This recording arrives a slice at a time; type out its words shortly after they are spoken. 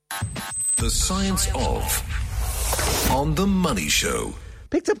The Science of on The Money Show.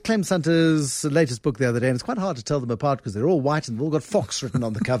 Picked up Clem Sunter's latest book the other day, and it's quite hard to tell them apart because they're all white and they've all got Fox written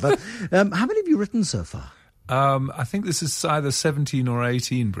on the cover. How many have you written so far? I think this is either 17 or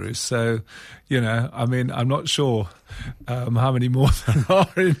 18, Bruce. So, I'm not sure how many more there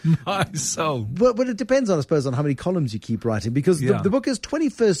are in my soul. Well, it depends, I suppose, on how many columns you keep writing, because the book is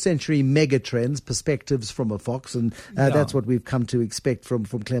 21st Century Megatrends, Perspectives from a Fox, and that's what we've come to expect from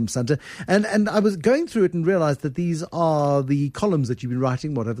Clem Sunter. And I was going through it and realised that these are the columns that you've been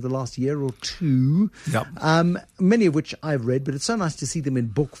writing, over the last year or two, many of which I've read, but it's so nice to see them in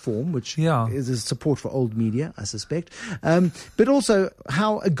book form, which is a support for old media, I suspect. But also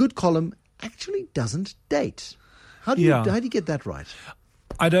how a good column actually doesn't date. How do you get that right?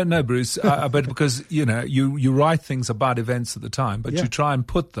 I don't know, Bruce, but because, you write things about events at the time, but you try and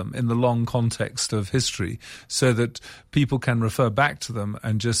put them in the long context of history so that people can refer back to them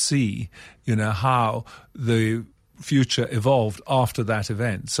and just see, how the future evolved after that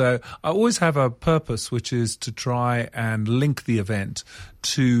event. So I always have a purpose, which is to try and link the event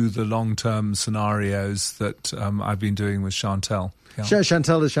to the long-term scenarios that I've been doing with Chantal.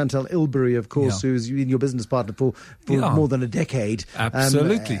 Chantal is Chantal Ilbury, of course, who's been your business partner for more than a decade.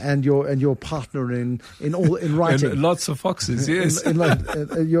 Absolutely, and your partner in writing. And lots of foxes, yes.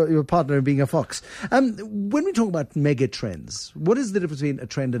 Your partner in being a fox. When we talk about megatrends, what is the difference between a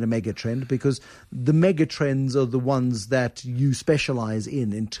trend and a megatrend? Because the megatrends are the ones that you specialize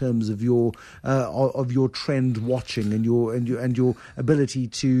in terms of your trend watching and your ability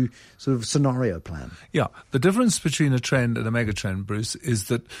to sort of scenario plan. Yeah, the difference between a trend and a megatrend, Bruce, is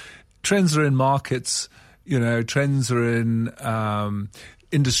that trends are in markets, trends are in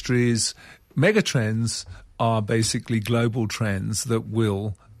industries. Megatrends are basically global trends that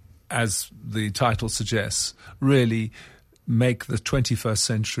will, as the title suggests, really make the 21st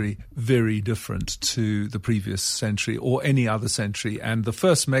century very different to the previous century or any other century. And the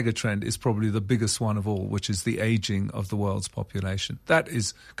first megatrend is probably the biggest one of all, which is the aging of the world's population. That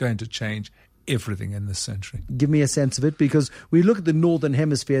is going to change everything in this century. Give me a sense of it, because we look at the Northern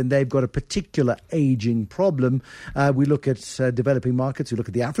Hemisphere and they've got a particular aging problem. We look at developing markets, we look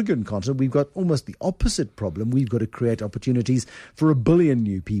at the African continent, we've got almost the opposite problem. We've got to create opportunities for 1 billion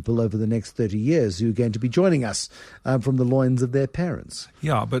new people over the next 30 years who are going to be joining us from the loins of their parents.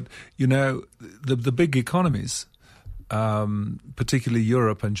 Yeah, but, the big economies, particularly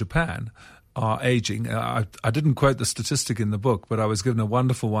Europe and Japan, are aging. I didn't quote the statistic in the book, but I was given a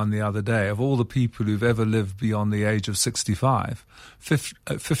wonderful one the other day. Of all the people who've ever lived beyond the age of 65,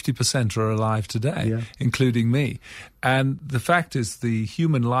 50% are alive today, including me. And the fact is the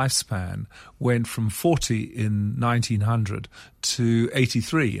human lifespan went from 40 in 1900 to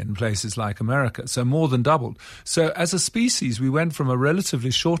 83 in places like America, so more than doubled. So as a species, we went from a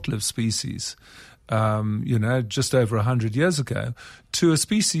relatively short-lived species just over 100 years ago, to a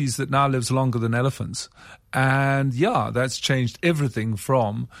species that now lives longer than elephants. And that's changed everything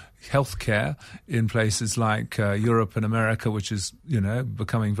from healthcare in places like Europe and America, which is,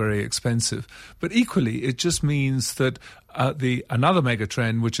 becoming very expensive. But equally, it just means that another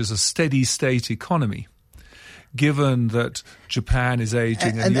megatrend, which is a steady state economy, given that Japan is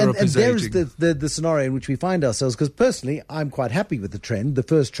aging and Europe is aging. And there's the scenario in which we find ourselves, because personally, I'm quite happy with the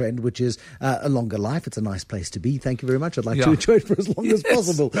first trend, which is a longer life. It's a nice place to be. Thank you very much. I'd like to enjoy it for as long as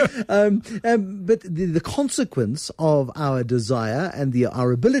possible. But the consequence of our desire and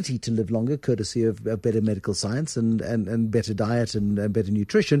our ability to live longer, courtesy of better medical science and better diet and better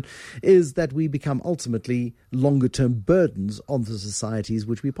nutrition, is that we become ultimately longer-term burdens on the societies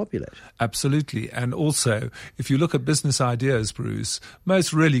which we populate. Absolutely. And also, if you look at business ideas, Bruce,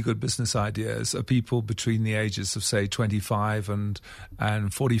 most really good business ideas are people between the ages of, say, 25 and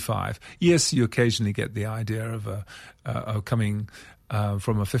 45. Yes, you occasionally get the idea of coming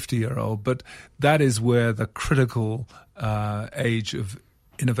from a 50-year-old, but that is where the critical age of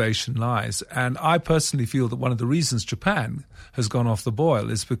innovation lies. And I personally feel that one of the reasons Japan has gone off the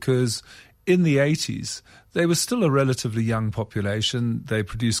boil is because in the 80s, they were still a relatively young population. They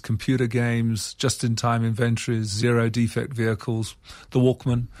produced computer games, just-in-time inventories, zero-defect vehicles, the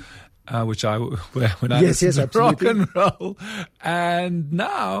Walkman, which I wear when I listen to rock and roll. And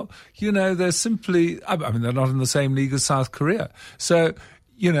now, they're simply, they're not in the same league as South Korea. So,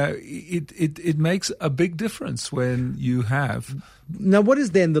 it makes a big difference when you have. Now, what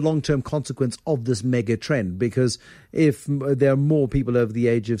is then the long-term consequence of this mega trend? Because if there are more people over the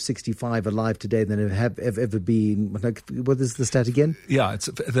age of 65 alive today than have ever been, what is the stat again? Yeah, it's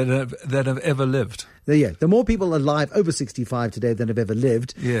that have ever lived. Yeah, the more people alive over 65 today than have ever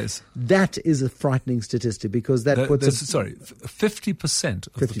lived. Yes, that is a frightening statistic because that puts 50%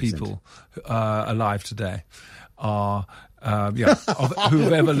 of the people alive today are.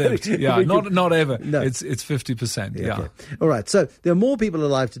 Who've ever lived. Yeah, not ever. No. It's 50%. Yeah. Okay. All right. So there are more people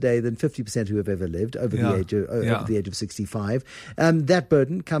alive today than 50% who have ever lived over the age of 65. That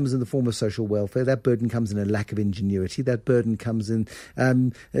burden comes in the form of social welfare. That burden comes in a lack of ingenuity. That burden comes in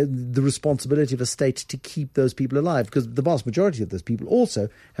the responsibility of a state to keep those people alive, because the vast majority of those people also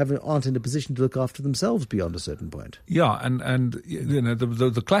aren't in a position to look after themselves beyond a certain point. Yeah, and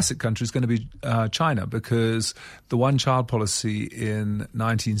the classic country is going to be China, because the one-child policy in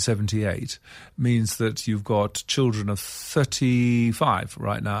 1978 means that you've got children of 35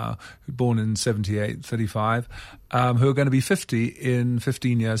 right now, born in 78, 35, who are going to be 50 in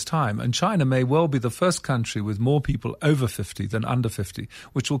 15 years' time. And China may well be the first country with more people over 50 than under 50,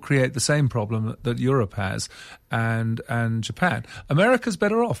 which will create the same problem that Europe has and Japan. America's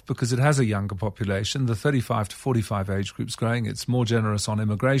better off because it has a younger population. The 35 to 45 age group's growing. It's more generous on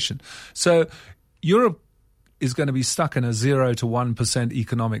immigration. So Europe is going to be stuck in a 0 to 1%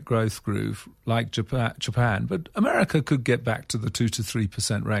 economic growth groove like Japan. But America could get back to the 2 to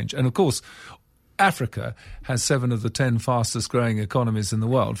 3% range. And of course, Africa has 7 of the 10 fastest growing economies in the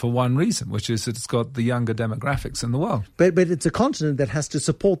world for one reason, which is that it's got the younger demographics in the world. But it's a continent that has to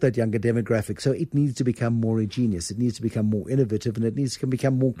support that younger demographic, so it needs to become more ingenious, it needs to become more innovative, and it needs to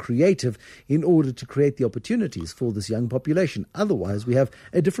become more creative in order to create the opportunities for this young population. Otherwise, we have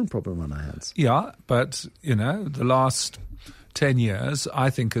a different problem on our hands. Yeah, but, the last 10 years, I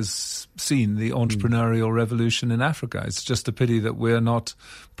think, has seen the entrepreneurial revolution in Africa. It's just a pity that we're not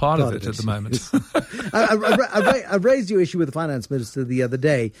part of it at the moment. I raised your issue with the finance minister the other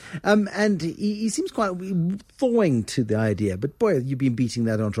day, and he seems quite thawing to the idea. But boy, you've been beating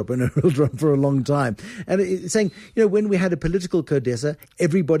that entrepreneurial drum for a long time. And it's saying, when we had a political codessa,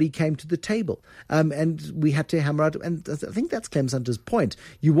 everybody came to the table, and we had to hammer out. And I think that's Clem Sunter's point.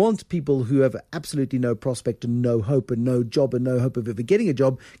 You want people who have absolutely no prospect and no hope and no job and no hope of ever getting a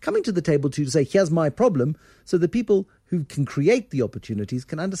job coming to the table to say, here's my problem, so the people who can create the opportunities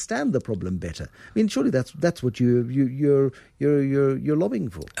can understand the problem better. I mean, surely that's what you're lobbying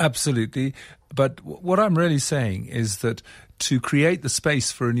for. Absolutely. But what I'm really saying is that to create the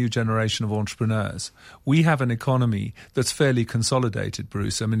space for a new generation of entrepreneurs, we have an economy that's fairly consolidated,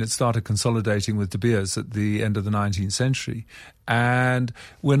 Bruce. I mean, it started consolidating with De Beers at the end of the 19th century. And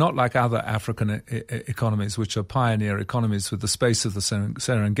we're not like other African economies, which are pioneer economies with the space of the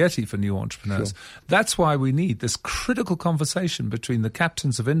Serengeti for new entrepreneurs. Sure. That's why we need this critical conversation between the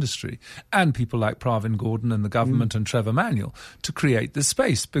captains of industry and people like Pravin Gordhan and the government and Trevor Manuel to create this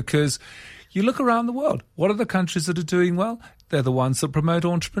space. Because you look around the world, what are the countries that are doing well? They're the ones that promote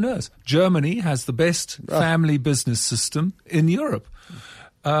entrepreneurs. Germany has the best family business system in Europe.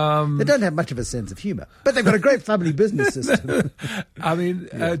 They don't have much of a sense of humour, but they've got a great family business system. I mean,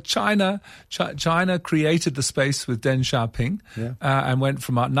 China created the space with Deng Xiaoping and went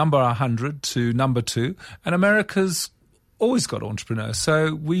from number 100 to number 2. And America's always got entrepreneurs.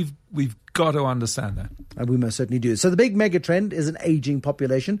 So we've got to understand that. And we most certainly do. So the big mega trend is an ageing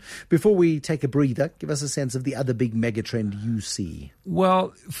population. Before we take a breather, give us a sense of the other big mega trend you see.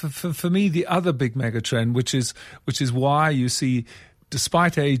 Well, for me, the other big mega trend, which is why you see,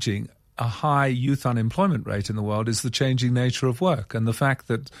 despite aging, a high youth unemployment rate in the world, is the changing nature of work. And the fact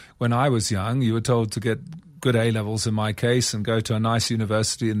that when I was young, you were told to get good A-levels in my case and go to a nice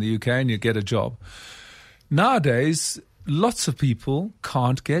university in the UK and you get a job. Nowadays, lots of people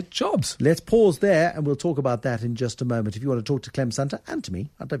can't get jobs. Let's pause there and we'll talk about that in just a moment. If you want to talk to Clem Sunter and to me,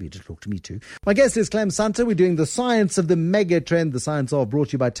 I'd love you to talk to me too. My guest is Clem Sunter. We're doing the science of the mega trend, the science of, brought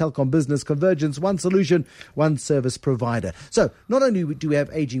to you by Telkom Business Convergence, one solution, one service provider. So not only do we have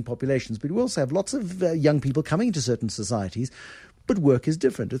aging populations, but we also have lots of young people coming into certain societies. But work is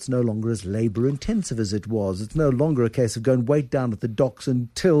different. It's no longer as labour-intensive as it was. It's no longer a case of go and wait down at the docks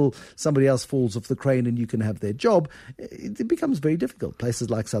until somebody else falls off the crane and you can have their job. It becomes very difficult.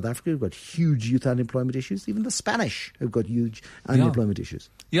 Places like South Africa have got huge youth unemployment issues. Even the Spanish have got huge unemployment issues.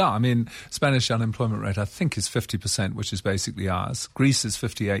 Yeah, I mean, Spanish unemployment rate, I think, is 50%, which is basically ours. Greece is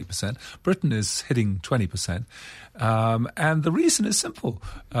 58%. Britain is hitting 20%. And the reason is simple,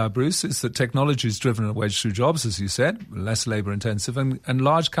 Bruce, is that technology has driven a wedge through jobs, as you said, less labour-intensive intensive, and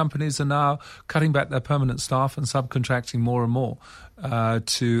large companies are now cutting back their permanent staff and subcontracting more and more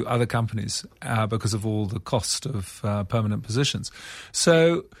to other companies because of all the cost of permanent positions.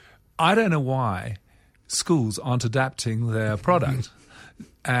 So I don't know why schools aren't adapting their product.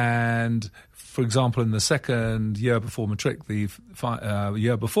 And, for example, in the second year before matric,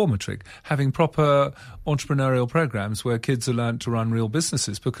 year before matric, having proper entrepreneurial programs where kids are learned to run real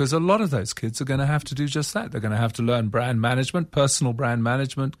businesses, because a lot of those kids are going to have to do just that. They're going to have to learn brand management, personal brand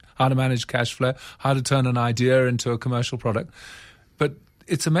management, how to manage cash flow, how to turn an idea into a commercial product. But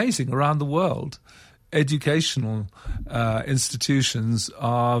it's amazing, around the world, educational institutions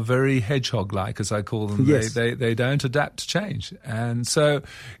are very hedgehog-like, as I call them. Yes. They don't adapt to change. And so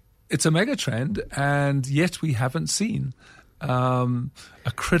it's a megatrend, and yet we haven't seen a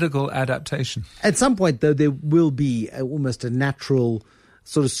critical adaptation. At some point, though, there will be almost a natural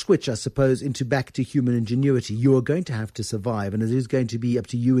sort of switch, I suppose, into back to human ingenuity. You are going to have to survive, and it is going to be up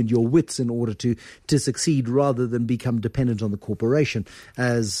to you and your wits in order to succeed, rather than become dependent on the corporation,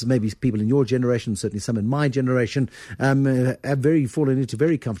 as maybe people in your generation, certainly some in my generation, have fallen into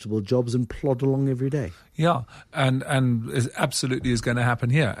very comfortable jobs and plod along every day. Yeah, and it absolutely is going to happen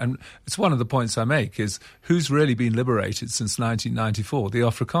here. And it's one of the points I make is, who's really been liberated since 1994? The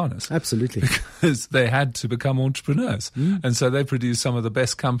Afrikaners. Absolutely. Because they had to become entrepreneurs. And so they produced some of the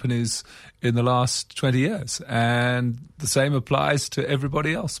best companies in the last 20 years. And the same applies to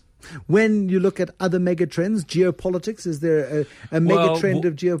everybody else. When you look at other megatrends, geopolitics, is there a megatrend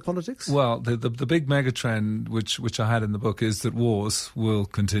of geopolitics? Well, the big megatrend, which I had in the book, is that wars will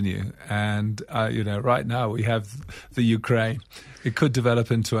continue. And, right now we have the Ukraine. It could develop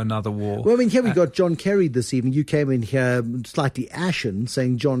into another war. Well, I mean, here we got John Kerry this evening. You came in here slightly ashen,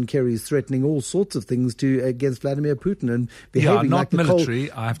 saying John Kerry is threatening all sorts of things against Vladimir Putin and behaving like not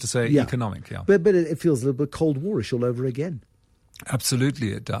military, I have to say, economic, yeah. But it feels a little bit Cold War-ish all over again.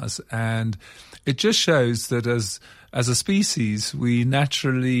 Absolutely it does. And it just shows that as a species, we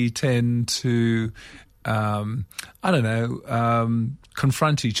naturally tend to,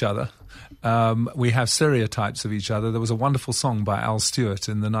 confront each other. We have stereotypes of each other. There was a wonderful song by Al Stewart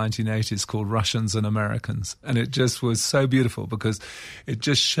in the 1980s called Russians and Americans. And it just was so beautiful because it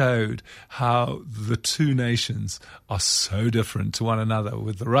just showed how the two nations are so different to one another.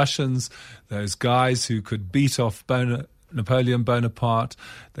 With the Russians, those guys who could beat off Napoleon Bonaparte,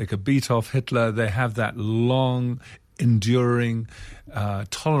 they could beat off Hitler. They have that long, enduring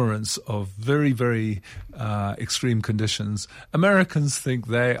tolerance of very, very extreme conditions. Americans think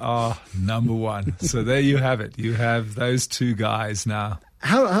they are number one. So there you have it. You have those two guys now.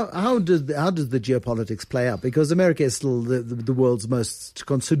 How does the geopolitics play out? Because America is still the world's most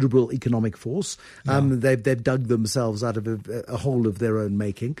considerable economic force. They've dug themselves out of a hole of their own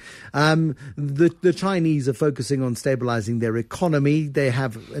making. The Chinese are focusing on stabilizing their economy. They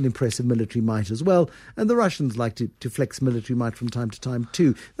have an impressive military might as well. And the Russians like to flex military might from time to time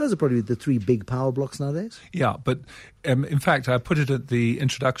too. Those are probably the three big power blocks nowadays. Yeah, but in fact, I put it at the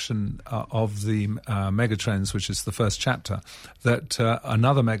introduction of the Megatrends, which is the first chapter, that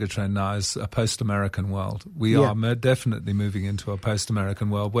another megatrend now is a post-American world. We are definitely moving into a post-American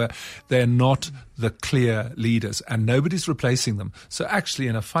world where they're not the clear leaders and nobody's replacing them. So actually,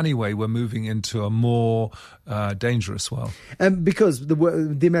 in a funny way, we're moving into a more dangerous world. Because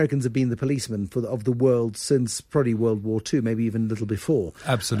the Americans have been the policemen of the world since probably World War II, maybe even a little before.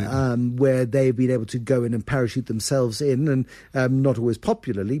 Absolutely. Where they've been able to go in and parachute themselves in, and not always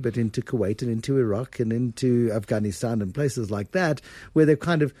popularly, but into Kuwait and into Iraq and into Afghanistan and places like that, where they've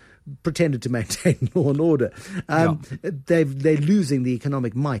kind of pretended to maintain law and order. They're losing the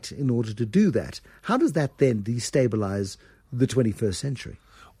economic might in order to do that. How does that then destabilize the 21st century?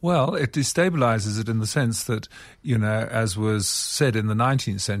 Well, it destabilizes it in the sense that, as was said in the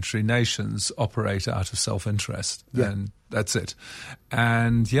 19th century, nations operate out of self-interest. And that's it.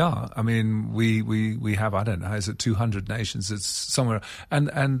 And I mean, we have, I don't know, is it 200 nations? It's somewhere,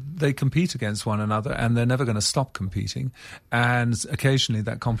 and they compete against one another, and they're never going to stop competing. And occasionally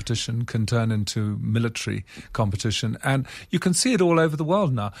that competition can turn into military competition. And you can see it all over the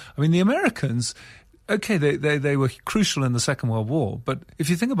world now. I mean, the Americans, okay, they were crucial in the Second World War, but if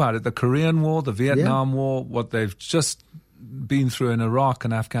you think about it, the Korean War, the Vietnam War, what they've just been through in Iraq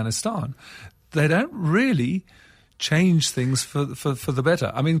and Afghanistan, they don't really change things for the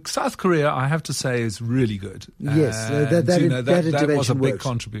better. I mean, South Korea, I have to say, is really good. Yes, that was a big works.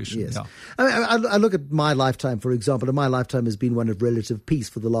 contribution. Yes. Yeah. I look at my lifetime, for example, and my lifetime has been one of relative peace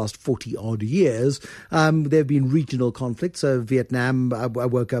for the last 40-odd years. There have been regional conflicts. So Vietnam, I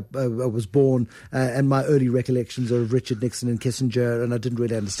woke up, I was born, and my early recollections are of Richard Nixon and Kissinger, and I didn't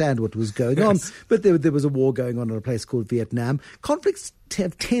really understand what was going on. But there was a war going on in a place called Vietnam. Conflicts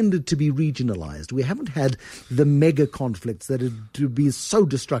have tended to be regionalized. We haven't had the mega conflicts that would be so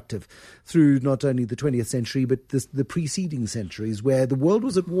destructive through not only the 20th century, but the preceding centuries, where the world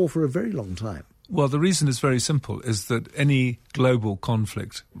was at war for a very long time. Well, the reason is very simple, is that any global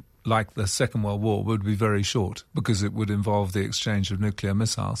conflict like the Second World War would be very short, because it would involve the exchange of nuclear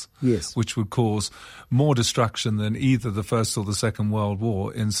missiles, yes, which would cause more destruction than either the First or the Second World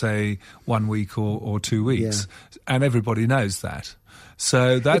War in, say, 1 week or 2 weeks. Yeah. And everybody knows that.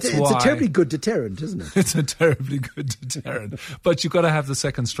 So that's why... It's a terribly good deterrent, isn't it? It's a terribly good deterrent. But you've got to have the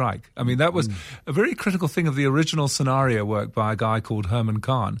second strike. I mean, that was a very critical thing of the original scenario work by a guy called Herman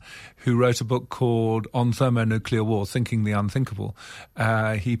Kahn, who wrote a book called On Thermonuclear War, Thinking the Unthinkable.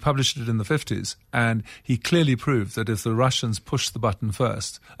 He published it in the 50s, and he clearly proved that if the Russians pushed the button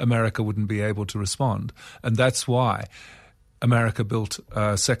first, America wouldn't be able to respond. And that's why America built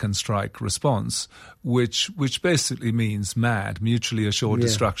a second strike response, which basically means MAD, mutually assured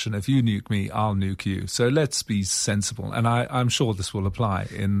destruction. If you nuke me, I'll nuke you. So let's be sensible. And I'm sure this will apply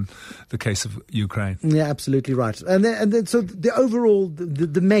in the case of Ukraine. Yeah, absolutely right. And then so the overall,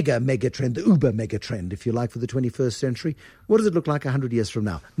 the mega trend, the uber mega trend, if you like, for the 21st century, what does it look like 100 years from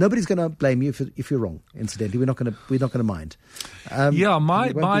now? Nobody's going to blame you if you're wrong, incidentally. We're not going to mind.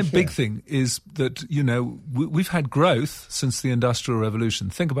 My big thing is that, we've had growth since the Industrial Revolution.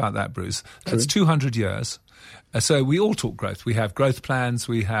 Think about that, Bruce. That's 200 years. So we all talk growth. We have growth plans.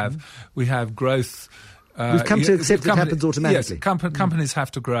 We have growth. We've come to accept it happens automatically. Yes, companies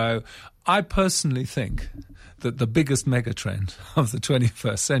have to grow. I personally think that the biggest megatrend of the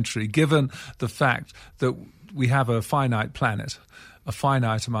 21st century, given the fact that we have a finite planet, a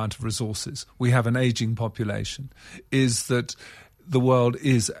finite amount of resources, we have an aging population, is that the world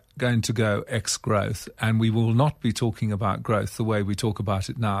is going to go ex-growth, and we will not be talking about growth the way we talk about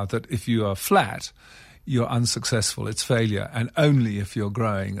it now, that if you are flat, you're unsuccessful, it's failure, and only if you're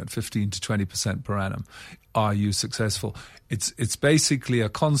growing at 15 to 20% per annum are you successful. It's basically a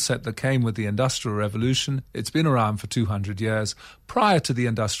concept that came with the Industrial Revolution. It's been around for 200 years. Prior to the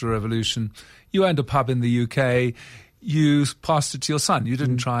Industrial Revolution, you owned a pub in the UK, you passed it to your son. You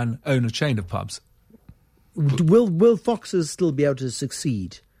didn't try and own a chain of pubs. Will foxes still be able to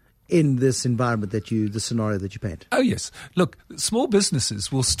succeed in this environment the scenario that you paint? Oh, yes. Look, small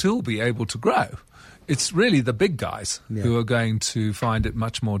businesses will still be able to grow. It's really the big guys who are going to find it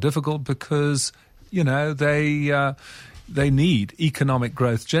much more difficult because, they need economic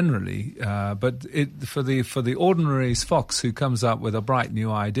growth generally. But for the ordinary fox who comes up with a bright new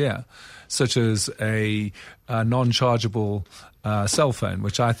idea, such as a non-chargeable cell phone,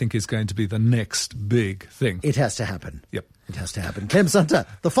 which I think is going to be the next big thing. It has to happen. Yep. It has to happen. Clem Sunter,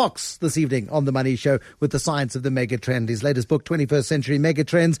 the Fox, this evening on The Money Show with the science of the megatrend. His latest book, 21st Century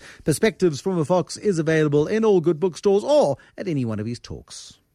Megatrends, Perspectives from a Fox, is available in all good bookstores or at any one of his talks.